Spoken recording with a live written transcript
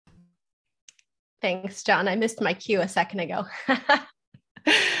Thanks, John. I missed my cue a second ago.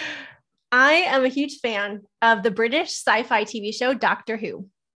 I am a huge fan of the British sci-fi TV show Doctor Who.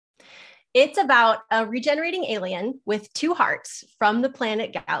 It's about a regenerating alien with two hearts from the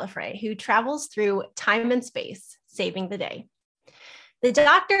planet Gallifrey who travels through time and space, saving the day. The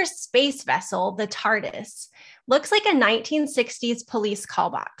Doctor's space vessel, the TARDIS, looks like a 1960s police call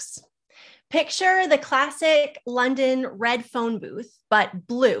box. Picture the classic London red phone booth, but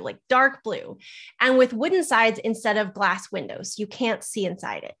blue, like dark blue, and with wooden sides instead of glass windows. You can't see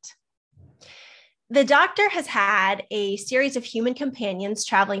inside it. The Doctor has had a series of human companions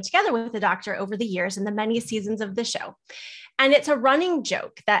traveling together with the Doctor over the years in the many seasons of the show. And it's a running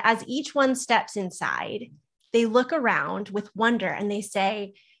joke that as each one steps inside, they look around with wonder and they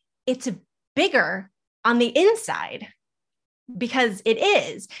say, it's bigger on the inside. Because it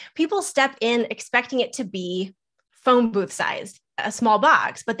is. People step in expecting it to be phone booth sized, a small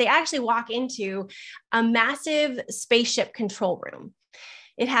box, but they actually walk into a massive spaceship control room.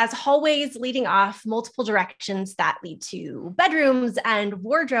 It has hallways leading off multiple directions that lead to bedrooms and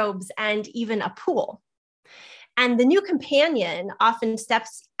wardrobes and even a pool. And the new companion often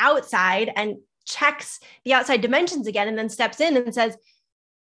steps outside and checks the outside dimensions again, and then steps in and says,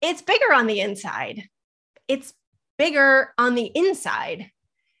 it's bigger on the inside. It's bigger on the inside.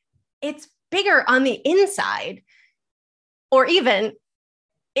 It's bigger on the inside. Or even,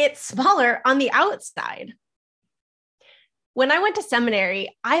 it's smaller on the outside. When I went to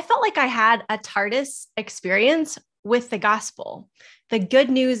seminary, I felt like I had a TARDIS experience with the gospel, the good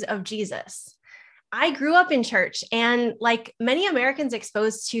news of Jesus. I grew up in church, and like many Americans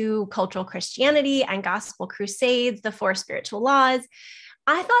exposed to cultural Christianity and gospel crusades, the four spiritual laws,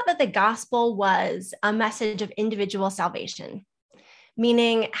 I thought that the gospel was a message of individual salvation,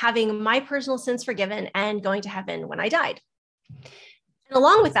 meaning having my personal sins forgiven and going to heaven when I died. And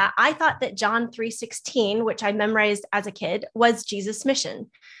along with that, I thought that John 3:16, which I memorized as a kid, was Jesus'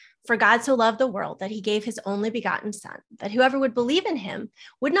 mission. For God so loved the world that he gave his only begotten son, that whoever would believe in him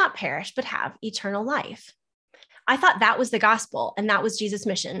would not perish, but have eternal life. I thought that was the gospel, and that was Jesus'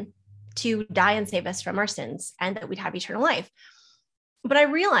 mission, to die and save us from our sins, and that we'd have eternal life. But I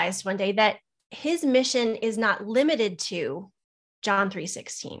realized one day that his mission is not limited to John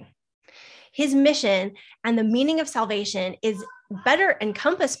 3:16. His mission and the meaning of salvation is better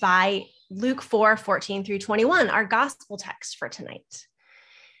encompassed by Luke 4:14 through 21, our gospel text for tonight.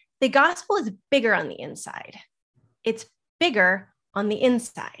 The gospel is bigger on the inside. It's bigger on the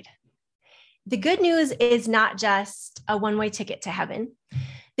inside. The good news is not just a one-way ticket to heaven.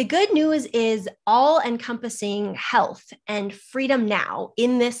 The good news is all-encompassing health and freedom now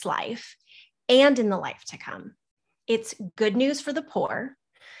in this life and in the life to come. It's good news for the poor.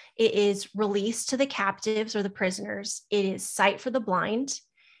 It is release to the captives or the prisoners. It is sight for the blind.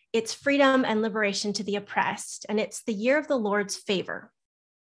 It's freedom and liberation to the oppressed. And it's the year of the Lord's favor.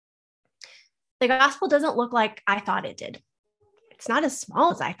 The gospel doesn't look like I thought it did. It's not as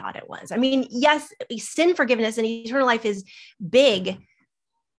small as I thought it was. I mean, yes, sin forgiveness and eternal life is big,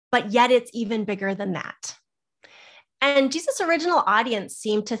 but yet it's even bigger than that. And Jesus' original audience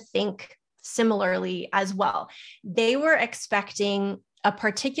seemed to think similarly as well. They were expecting a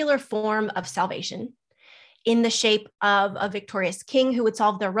particular form of salvation in the shape of a victorious king who would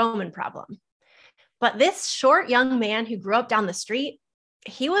solve their Roman problem. But this short young man who grew up down the street,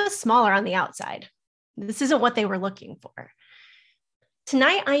 he was smaller on the outside. This isn't what they were looking for.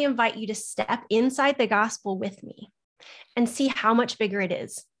 Tonight, I invite you to step inside the gospel with me and see how much bigger it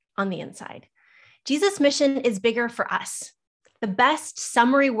is on the inside. Jesus' mission is bigger for us. The best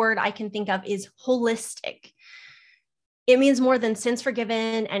summary word I can think of is holistic. It means more than sins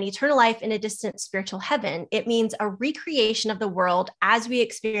forgiven and eternal life in a distant spiritual heaven. It means a recreation of the world as we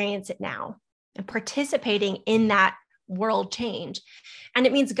experience it now and participating in that world change. And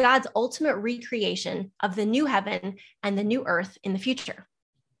it means God's ultimate recreation of the new heaven and the new earth in the future.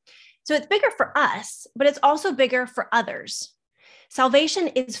 So it's bigger for us, but it's also bigger for others. Salvation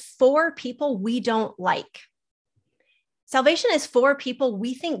is for people we don't like. Salvation is for people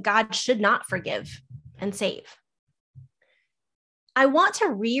we think God should not forgive and save. I want to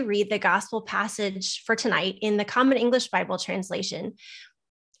reread the gospel passage for tonight in the Common English Bible translation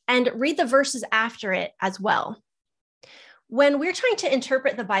and read the verses after it as well. When we're trying to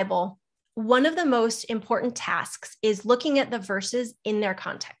interpret the Bible, one of the most important tasks is looking at the verses in their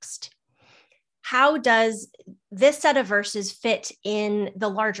context. How does this set of verses fit in the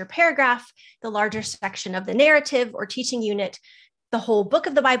larger paragraph, the larger section of the narrative or teaching unit, the whole book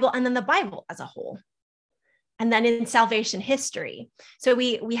of the Bible, and then the Bible as a whole? And then in salvation history. So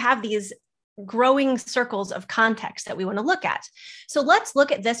we have these growing circles of context that we want to look at. So let's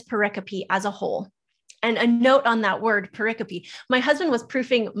look at this pericope as a whole. And a note on that word, pericope. My husband was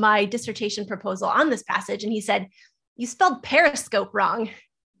proofing my dissertation proposal on this passage, and he said, "You spelled periscope wrong."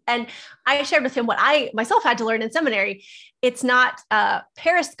 And I shared with him what I myself had to learn in seminary. It's not a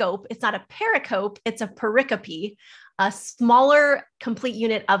periscope, it's not a pericope, it's a pericope, a smaller complete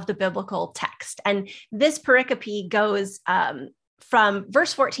unit of the biblical text. And this pericope goes from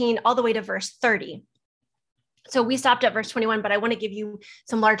verse 14 all the way to verse 30. So we stopped at verse 21, but I want to give you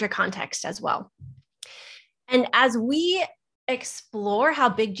some larger context as well. And as we explore how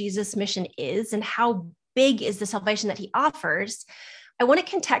big Jesus' mission is and how big is the salvation that he offers, I want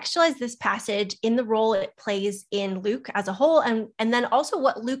to contextualize this passage in the role it plays in Luke as a whole, and then also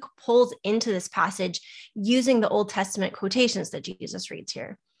what Luke pulls into this passage using the Old Testament quotations that Jesus reads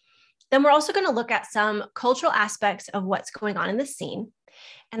here. Then we're also going to look at some cultural aspects of what's going on in this scene.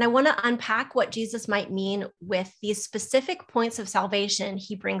 And I want to unpack what Jesus might mean with these specific points of salvation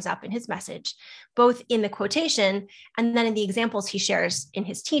he brings up in his message, both in the quotation and then in the examples he shares in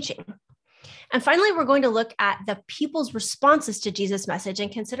his teaching. And finally, we're going to look at the people's responses to Jesus' message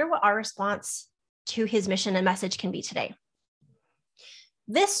and consider what our response to his mission and message can be today.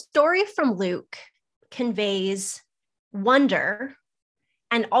 This story from Luke conveys wonder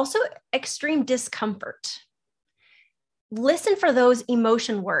and also extreme discomfort. Listen for those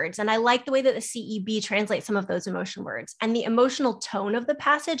emotion words. And I like the way that the CEB translates some of those emotion words and the emotional tone of the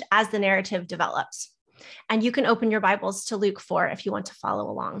passage as the narrative develops. And you can open your Bibles to Luke 4 if you want to follow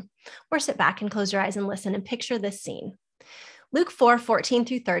along, or sit back and close your eyes and listen and picture this scene. Luke 4, 14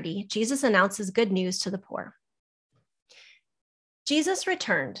 through 30, Jesus announces good news to the poor. Jesus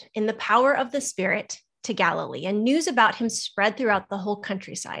returned in the power of the Spirit to Galilee, and news about him spread throughout the whole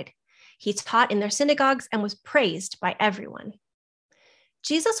countryside. He taught in their synagogues and was praised by everyone.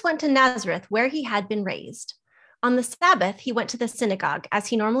 Jesus went to Nazareth, where he had been raised. On the Sabbath, he went to the synagogue, as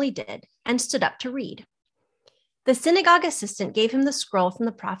he normally did, and stood up to read. The synagogue assistant gave him the scroll from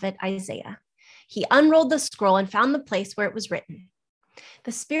the prophet Isaiah. He unrolled the scroll and found the place where it was written,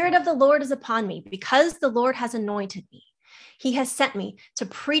 "The Spirit of the Lord is upon me, because the Lord has anointed me. He has sent me to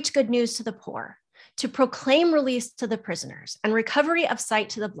preach good news to the poor, to proclaim release to the prisoners and recovery of sight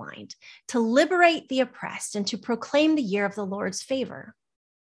to the blind, to liberate the oppressed, and to proclaim the year of the Lord's favor."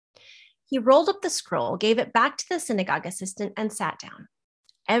 He rolled up the scroll, gave it back to the synagogue assistant, and sat down.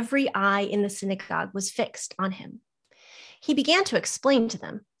 Every eye in the synagogue was fixed on him. He began to explain to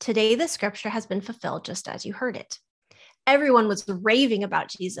them, "Today the scripture has been fulfilled just as you heard it." Everyone was raving about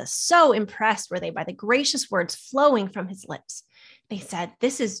Jesus. So impressed were they by the gracious words flowing from his lips. They said,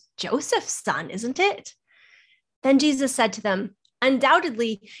 "This is Joseph's son, isn't it?" Then Jesus said to them,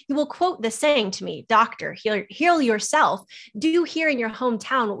 "Undoubtedly, you will quote this saying to me, 'Doctor, heal yourself. Do here in your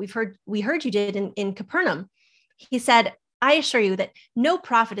hometown what we heard you did in Capernaum.'" He said, "I assure you that no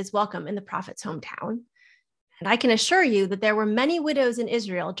prophet is welcome in the prophet's hometown. And I can assure you that there were many widows in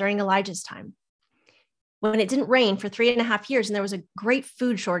Israel during Elijah's time, when it didn't rain for 3.5 years and there was a great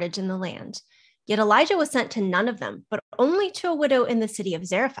food shortage in the land. Yet Elijah was sent to none of them, but only to a widow in the city of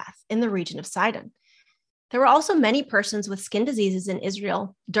Zarephath in the region of Sidon. There were also many persons with skin diseases in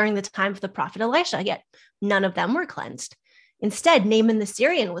Israel during the time of the prophet Elisha, yet none of them were cleansed. Instead, Naaman the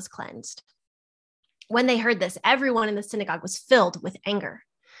Syrian was cleansed." When they heard this, everyone in the synagogue was filled with anger.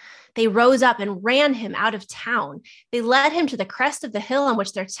 They rose up and ran him out of town. They led him to the crest of the hill on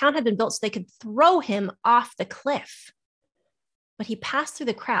which their town had been built so they could throw him off the cliff. But he passed through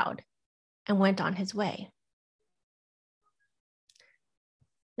the crowd and went on his way.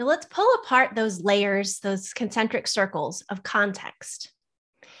 Now let's pull apart those layers, those concentric circles of context.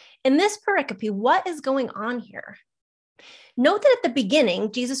 In this pericope, what is going on here? Note that at the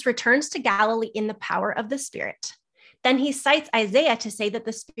beginning, Jesus returns to Galilee in the power of the Spirit. Then he cites Isaiah to say that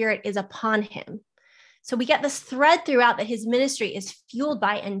the Spirit is upon him. So we get this thread throughout that his ministry is fueled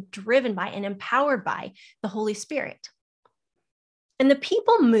by and driven by and empowered by the Holy Spirit. And the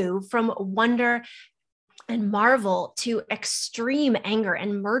people move from wonder and marvel to extreme anger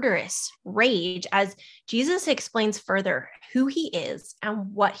and murderous rage as Jesus explains further who he is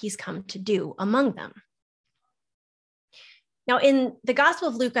and what he's come to do among them. Now, in the Gospel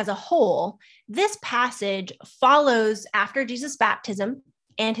of Luke as a whole, this passage follows after Jesus' baptism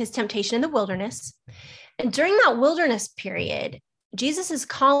and his temptation in the wilderness. And during that wilderness period, Jesus'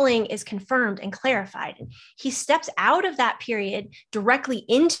 calling is confirmed and clarified. He steps out of that period directly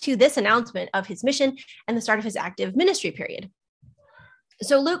into this announcement of his mission and the start of his active ministry period.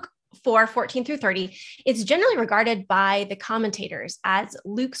 So Luke 4, 14 through 30, it's generally regarded by the commentators as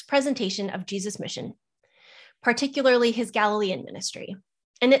Luke's presentation of Jesus' mission, particularly his Galilean ministry.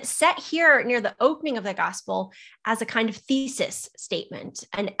 And it's set here near the opening of the gospel as a kind of thesis statement,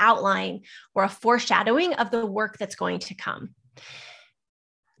 an outline or a foreshadowing of the work that's going to come.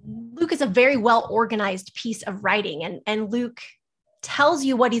 Luke is a very well-organized piece of writing, and Luke tells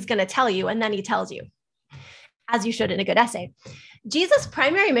you what he's going to tell you, and then he tells you, as you should in a good essay. Jesus'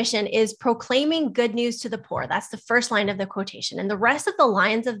 primary mission is proclaiming good news to the poor. That's the first line of the quotation. And the rest of the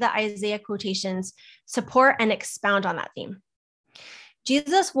lines of the Isaiah quotations support and expound on that theme.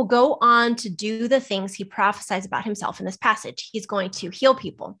 Jesus will go on to do the things he prophesies about himself in this passage. He's going to heal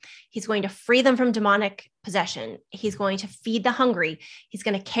people. He's going to free them from demonic possession. He's going to feed the hungry. He's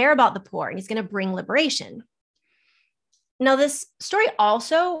going to care about the poor, and he's going to bring liberation. Now, this story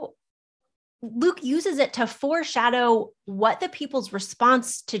also, Luke uses it to foreshadow what the people's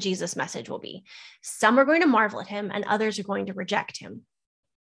response to Jesus' message will be. Some are going to marvel at him, and others are going to reject him.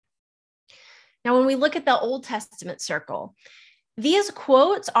 Now, when we look at the Old Testament circle, these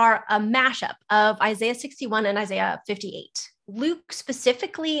quotes are a mashup of Isaiah 61 and Isaiah 58. Luke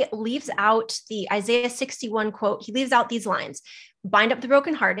specifically leaves out the Isaiah 61 quote. He leaves out these lines: bind up the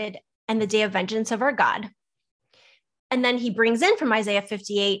brokenhearted and the day of vengeance of our God. And then he brings in from Isaiah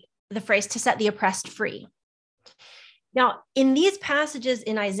 58 the phrase to set the oppressed free. Now, in these passages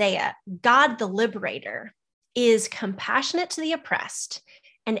in Isaiah, God, the liberator, is compassionate to the oppressed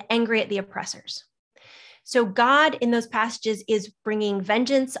and angry at the oppressors. So God in those passages is bringing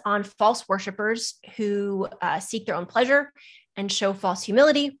vengeance on false worshipers who seek their own pleasure and show false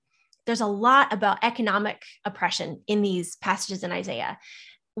humility. There's a lot about economic oppression in these passages in Isaiah,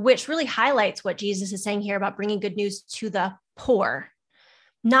 which really highlights what Jesus is saying here about bringing good news to the poor,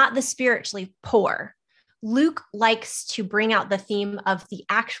 not the spiritually poor. Luke likes to bring out the theme of the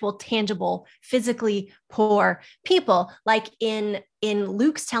actual, tangible, physically poor people, like in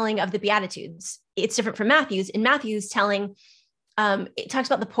Luke's telling of the Beatitudes. It's different from Matthew's. In Matthew's telling, it talks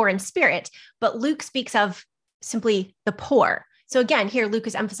about the poor in spirit, but Luke speaks of simply the poor. So again, here Luke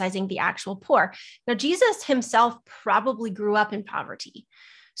is emphasizing the actual poor. Now, Jesus himself probably grew up in poverty.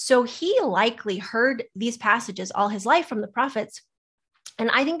 So he likely heard these passages all his life from the prophets.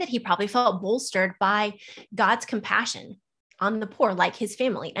 And I think that he probably felt bolstered by God's compassion on the poor, like his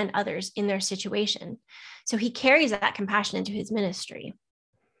family and others in their situation. So he carries that compassion into his ministry.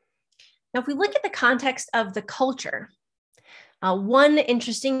 Now, if we look at the context of the culture, one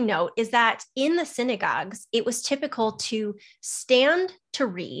interesting note is that in the synagogues, it was typical to stand to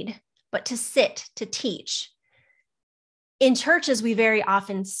read, but to sit to teach. In churches, we very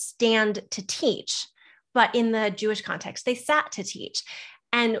often stand to teach, but in the Jewish context, they sat to teach.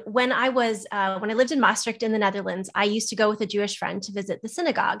 And when I lived in Maastricht in the Netherlands, I used to go with a Jewish friend to visit the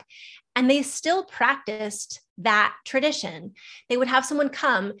synagogue, and they still practiced that tradition. They would have someone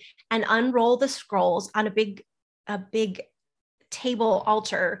come and unroll the scrolls on a big table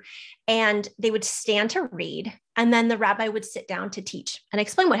altar, and they would stand to read, and then the rabbi would sit down to teach and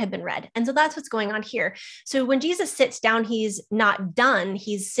explain what had been read. And so that's what's going on here. So when Jesus sits down, he's not done.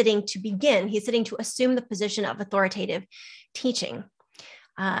 He's sitting to begin. He's sitting to assume the position of authoritative teaching.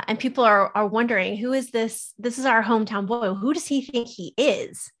 And people are wondering, who is this? This is our hometown boy. Who does he think he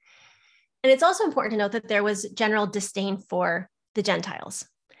is? And it's also important to note that there was general disdain for the Gentiles,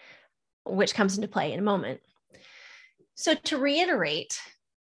 which comes into play in a moment. So to reiterate,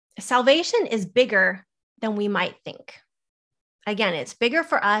 salvation is bigger than we might think. Again, it's bigger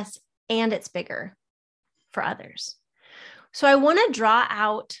for us and it's bigger for others. So I want to draw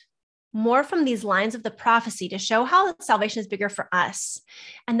out more from these lines of the prophecy to show how salvation is bigger for us.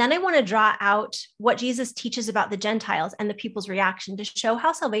 And then I want to draw out what Jesus teaches about the Gentiles and the people's reaction to show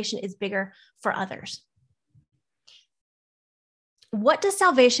how salvation is bigger for others. What does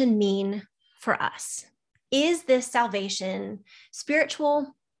salvation mean for us? Is this salvation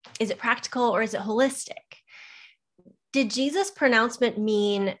spiritual? Is it practical, or is it holistic? Did Jesus' pronouncement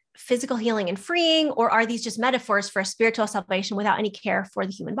mean physical healing and freeing, or are these just metaphors for a spiritual salvation without any care for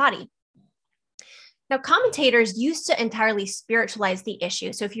the human body? Now, commentators used to entirely spiritualize the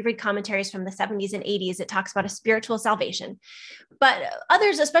issue. So if you read commentaries from the 70s and 80s, it talks about a spiritual salvation. But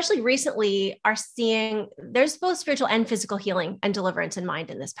others, especially recently, are seeing there's both spiritual and physical healing and deliverance in mind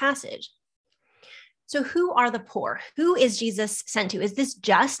in this passage. So who are the poor? Who is Jesus sent to? Is this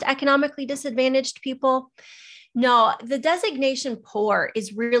just economically disadvantaged people? No, the designation poor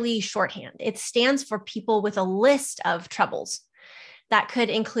is really shorthand. It stands for people with a list of troubles. That could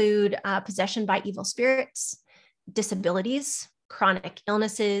include possession by evil spirits, disabilities, chronic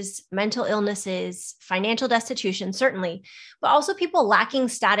illnesses, mental illnesses, financial destitution, certainly, but also people lacking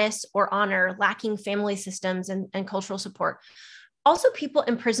status or honor, lacking family systems and cultural support. Also people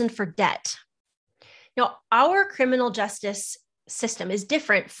imprisoned for debt. Now, our criminal justice system is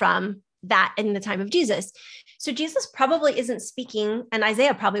different from that in the time of Jesus. So Jesus probably isn't speaking, and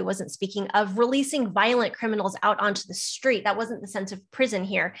Isaiah probably wasn't speaking of releasing violent criminals out onto the street. That wasn't the sense of prison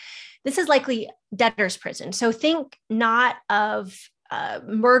here. This is likely debtor's prison. So think not of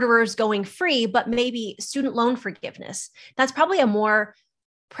murderers going free, but maybe student loan forgiveness. That's probably a more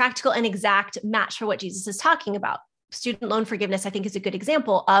practical and exact match for what Jesus is talking about. Student loan forgiveness, I think, is a good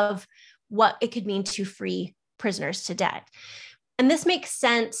example of what it could mean to free prisoners to debt. And this makes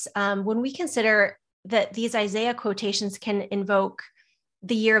sense when we consider that these Isaiah quotations can invoke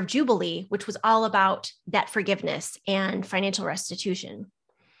the year of Jubilee, which was all about debt forgiveness and financial restitution.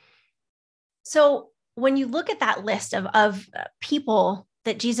 So when you look at that list of people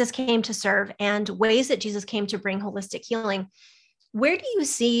that Jesus came to serve and ways that Jesus came to bring holistic healing, where do you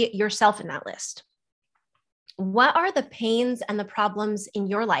see yourself in that list? What are the pains and the problems in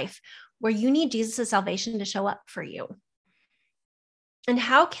your life where you need Jesus' salvation to show up for you? And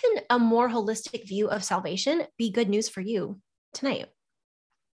how can a more holistic view of salvation be good news for you tonight?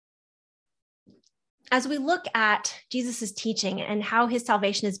 As we look at Jesus' teaching and how his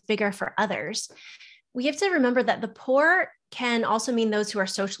salvation is bigger for others, we have to remember that the poor can also mean those who are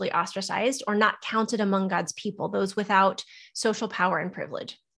socially ostracized or not counted among God's people, those without social power and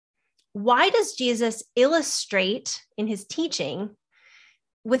privilege. Why does Jesus illustrate in his teaching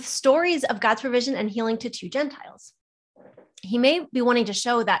with stories of God's provision and healing to two Gentiles? He may be wanting to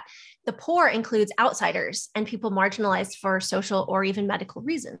show that the poor includes outsiders and people marginalized for social or even medical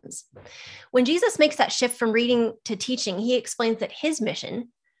reasons. When Jesus makes that shift from reading to teaching, he explains that his mission,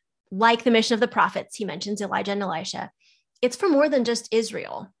 like the mission of the prophets, he mentions Elijah and Elisha, it's for more than just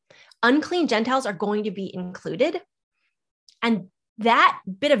Israel. Unclean Gentiles are going to be included. And that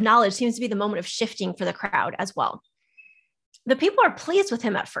bit of knowledge seems to be the moment of shifting for the crowd as well. The people are pleased with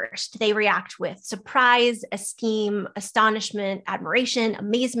him at first. They react with surprise, esteem, astonishment, admiration,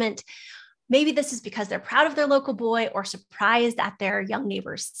 amazement. Maybe this is because they're proud of their local boy or surprised at their young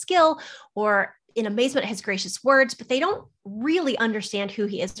neighbor's skill or in amazement at his gracious words, but they don't really understand who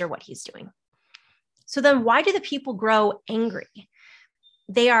he is or what he's doing. So then why do the people grow angry?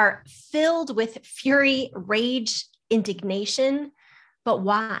 They are filled with fury, rage, indignation, but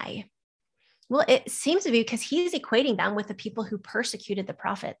why? Well, it seems to be because he's equating them with the people who persecuted the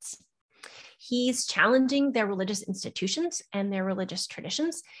prophets. He's challenging their religious institutions and their religious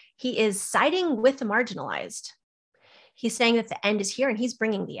traditions. He is siding with the marginalized. He's saying that the end is here and he's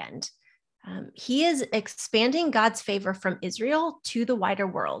bringing the end. He is expanding God's favor from Israel to the wider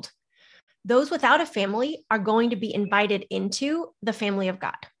world. Those without a family are going to be invited into the family of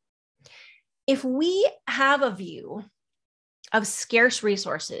God. If we have a view of scarce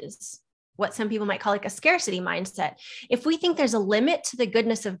resources, what some people might call like a scarcity mindset, if we think there's a limit to the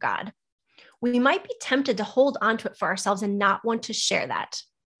goodness of God, we might be tempted to hold onto it for ourselves and not want to share that.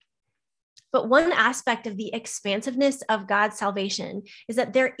 But one aspect of the expansiveness of God's salvation is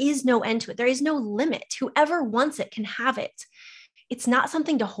that there is no end to it. There is no limit. Whoever wants it can have it. It's not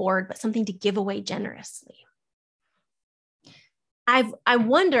something to hoard, but something to give away generously. I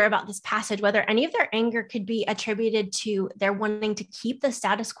wonder about this passage, whether any of their anger could be attributed to their wanting to keep the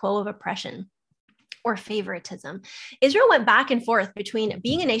status quo of oppression or favoritism. Israel went back and forth between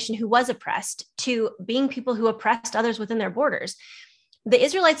being a nation who was oppressed to being people who oppressed others within their borders. The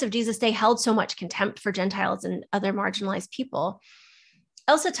Israelites of Jesus' day held so much contempt for Gentiles and other marginalized people.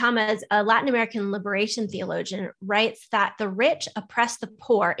 Elsa Tamez, a Latin American liberation theologian, writes that the rich oppress the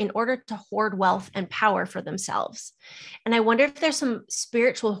poor in order to hoard wealth and power for themselves. And I wonder if there's some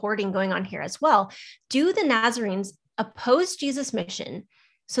spiritual hoarding going on here as well. Do the Nazarenes oppose Jesus' mission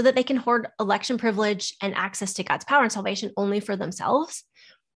so that they can hoard election privilege and access to God's power and salvation only for themselves?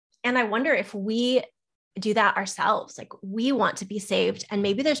 And I wonder if we do that ourselves, like we want to be saved, and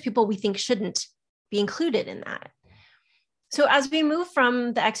maybe there's people we think shouldn't be included in that. So as we move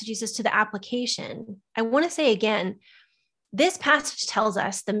from the exegesis to the application, I want to say again, this passage tells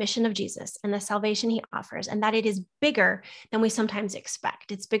us the mission of Jesus and the salvation he offers, and that it is bigger than we sometimes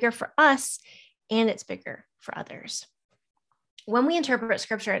expect. It's bigger for us and it's bigger for others. When we interpret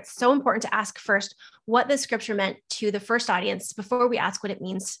scripture, it's so important to ask first what the scripture meant to the first audience before we ask what it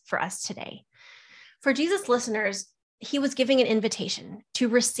means for us today. For Jesus' listeners, he was giving an invitation to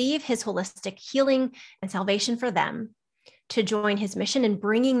receive his holistic healing and salvation for them, to join his mission in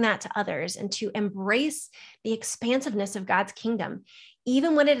bringing that to others, and to embrace the expansiveness of God's kingdom,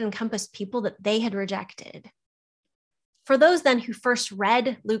 even when it encompassed people that they had rejected. For those then who first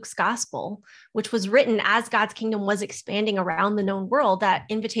read Luke's gospel, which was written as God's kingdom was expanding around the known world, that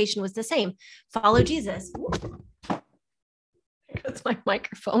invitation was the same. Follow Jesus. That's my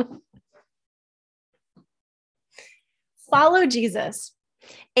microphone. Follow Jesus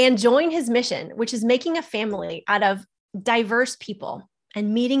and join his mission, which is making a family out of diverse people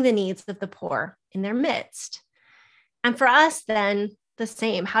and meeting the needs of the poor in their midst. And for us, then, the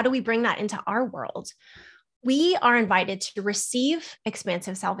same. How do we bring that into our world? We are invited to receive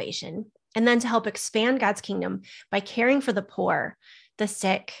expansive salvation and then to help expand God's kingdom by caring for the poor, the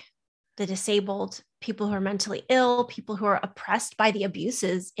sick, the disabled, people who are mentally ill, people who are oppressed by the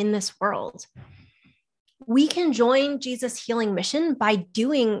abuses in this world. We can join Jesus' healing mission by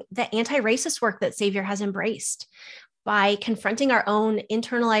doing the anti-racist work that Savior has embraced, by confronting our own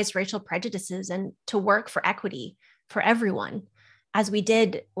internalized racial prejudices and to work for equity for everyone, as we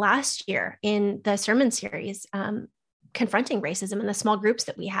did last year in the sermon series, confronting racism in the small groups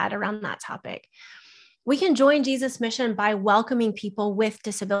that we had around that topic. We can join Jesus' mission by welcoming people with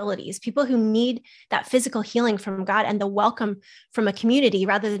disabilities, people who need that physical healing from God and the welcome from a community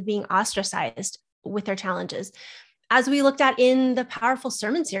rather than being ostracized with their challenges. As we looked at in the powerful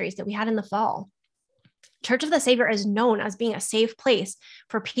sermon series that we had in the fall, Church of the Savior is known as being a safe place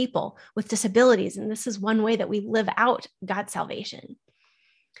for people with disabilities, and this is one way that we live out God's salvation.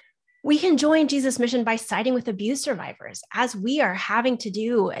 We can join Jesus' mission by siding with abuse survivors, as we are having to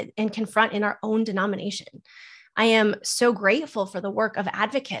do and confront in our own denomination. I am so grateful for the work of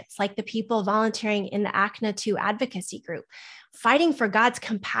advocates like the people volunteering in the ACNA 2 advocacy group, fighting for God's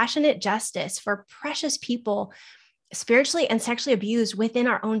compassionate justice for precious people spiritually and sexually abused within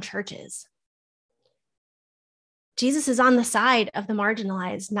our own churches. Jesus is on the side of the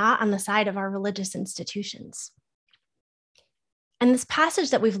marginalized, not on the side of our religious institutions. And this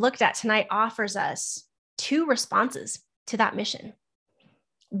passage that we've looked at tonight offers us two responses to that mission: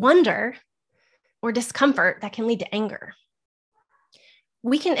 wonder or discomfort that can lead to anger.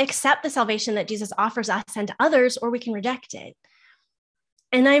 We can accept the salvation that Jesus offers us and to others, or we can reject it.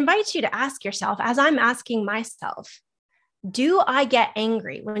 And I invite you to ask yourself, as I'm asking myself, do I get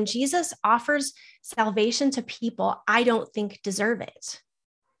angry when Jesus offers salvation to people I don't think deserve it?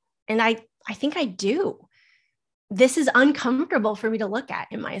 And I think I do. This is uncomfortable for me to look at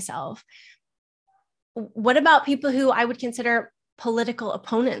in myself. What about people who I would consider political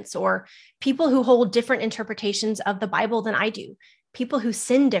opponents, or people who hold different interpretations of the Bible than I do, people who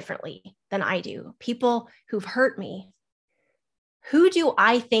sin differently than I do, people who've hurt me? Who do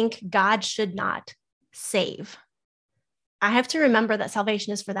I think God should not save? I have to remember that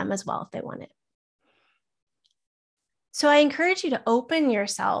salvation is for them as well if they want it. So I encourage you to open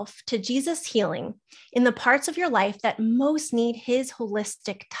yourself to Jesus' healing in the parts of your life that most need his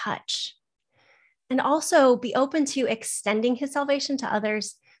holistic touch. And also be open to extending his salvation to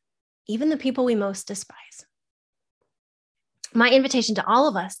others, even the people we most despise. My invitation to all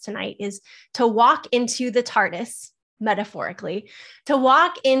of us tonight is to walk into the TARDIS, metaphorically, to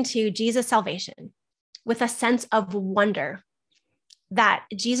walk into Jesus' salvation with a sense of wonder that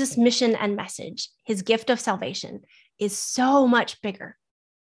Jesus' mission and message, his gift of salvation, is so much bigger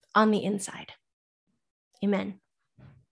on the inside. Amen.